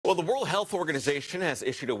Well, the World Health Organization has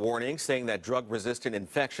issued a warning saying that drug-resistant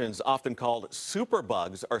infections, often called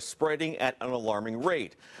superbugs, are spreading at an alarming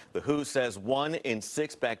rate. The WHO says 1 in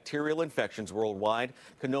 6 bacterial infections worldwide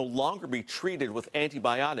can no longer be treated with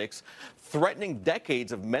antibiotics, threatening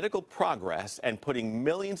decades of medical progress and putting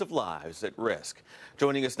millions of lives at risk.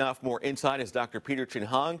 Joining us now for more insight is Dr. Peter Chin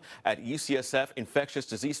Hong at UCSF, infectious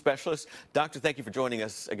disease specialist. Doctor, thank you for joining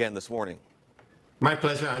us again this morning. My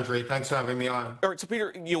pleasure, Andre. Thanks for having me on. All right, so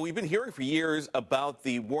Peter, we've been hearing for years about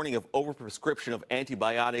the warning of overprescription of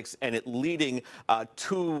antibiotics and it leading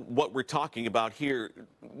to what we're talking about here.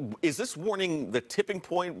 Is this warning the tipping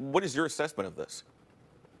point? What is your assessment of this?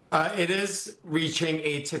 It is reaching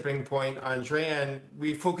a tipping point, Andre, and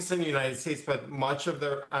we focus in the United States, but much of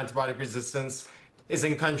the antibiotic resistance is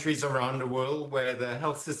in countries around the world where the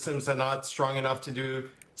health systems are not strong enough to do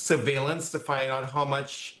surveillance to find out how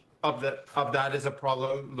much of that is a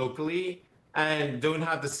problem locally, and don't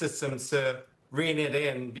have the systems to rein it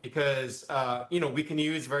in because we can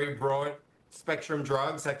use very broad spectrum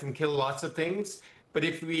drugs that can kill lots of things, but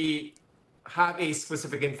if we have a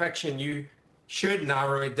specific infection, you should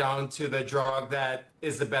narrow it down to the drug that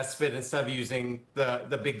is the best fit instead of using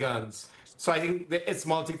the big guns. So I think that it's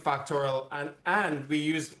multifactorial, and we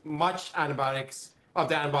use much antibiotics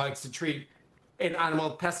to treat in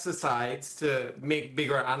animal pesticides to make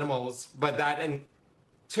bigger animals, but that in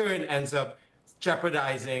turn ends up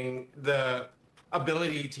jeopardizing the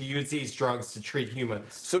ability to use these drugs to treat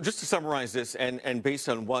humans. So just to summarize this, and based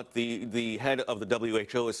on what the head of the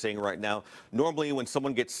WHO is saying right now, normally when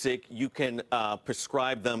someone gets sick, you can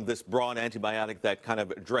prescribe them this broad antibiotic that kind of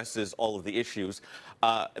addresses all of the issues.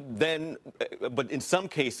 But in some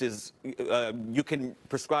cases, you can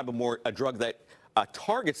prescribe a drug that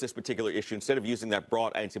targets this particular issue instead of using that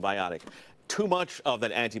broad antibiotic. Too much of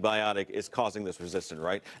that antibiotic is causing this resistance,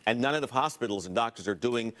 right? And none of the hospitals and doctors are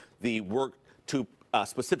doing the work to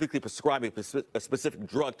specifically prescribe a specific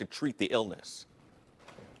drug to treat the illness.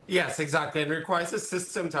 Yes, exactly. It requires a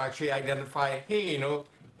system to actually identify, hey,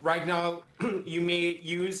 right now you may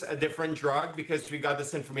use a different drug because we got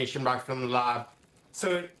this information back from the lab.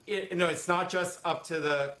 So, it's not just up to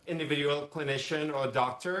the individual clinician or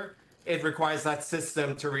doctor. It requires that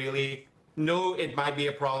system to really know it might be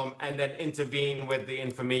a problem and then intervene with the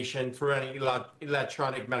information through an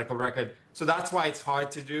electronic medical record. So that's why it's hard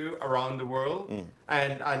to do around the world.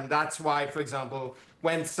 And that's why, for example,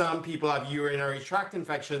 when some people have urinary tract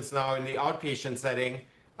infections now in the outpatient setting,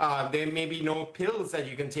 there may be no pills that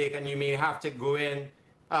you can take, and you may have to go in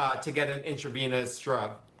to get an intravenous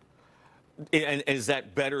drug. And is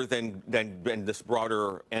that better than this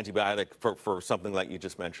broader antibiotic for something like you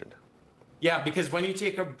just mentioned? Yeah, because when you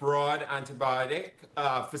take a broad antibiotic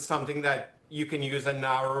for something that you can use a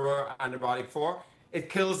narrower antibiotic for, it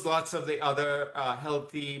kills lots of the other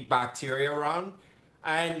healthy bacteria around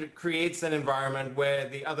and creates an environment where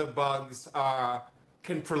the other bugs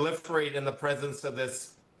can proliferate in the presence of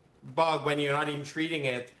this bug when you're not even treating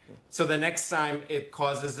it. So the next time it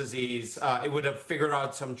causes disease, it would have figured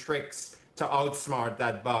out some tricks to outsmart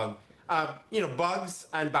that bug. Bugs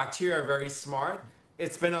and bacteria are very smart.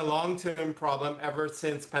 It's been a long-term problem ever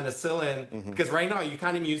since penicillin, because right now you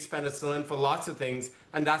can't even use penicillin for lots of things,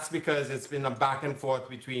 and that's because it's been a back and forth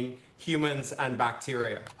between humans and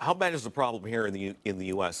bacteria. How bad is the problem here in the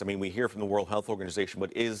U.S.? I mean, we hear from the World Health Organization,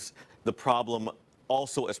 but is the problem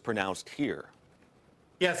also as pronounced here?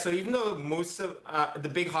 Yeah, so even though most of the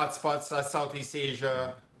big hotspots are Southeast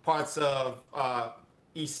Asia, parts of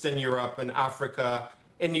Eastern Europe and Africa,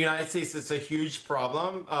 in the United States it's a huge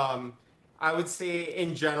problem. I would say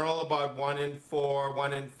in general about 1 in 4,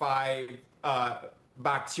 1 in 5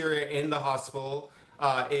 bacteria in the hospital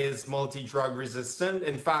is multi-drug resistant.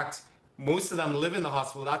 In fact, most of them live in the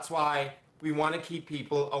hospital. That's why we want to keep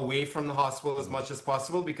people away from the hospital as much as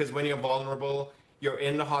possible, because when you're vulnerable, you're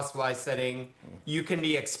in the hospitalized setting, you can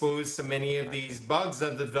be exposed to many of these bugs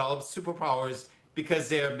that develop superpowers because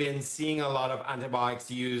they have been seeing a lot of antibiotics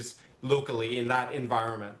used locally in that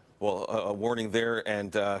environment. Well, a warning there,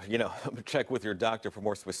 and check with your doctor for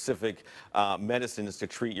more specific medicines to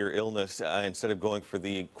treat your illness instead of going for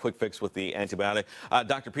the quick fix with the antibiotic.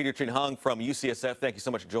 Dr. Peter Chin Hong from UCSF, thank you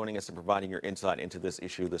so much for joining us and providing your insight into this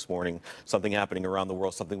issue this morning. Something happening around the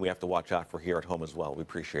world, something we have to watch out for here at home as well. We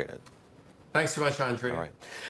appreciate it. Thanks so much, Andre. All right.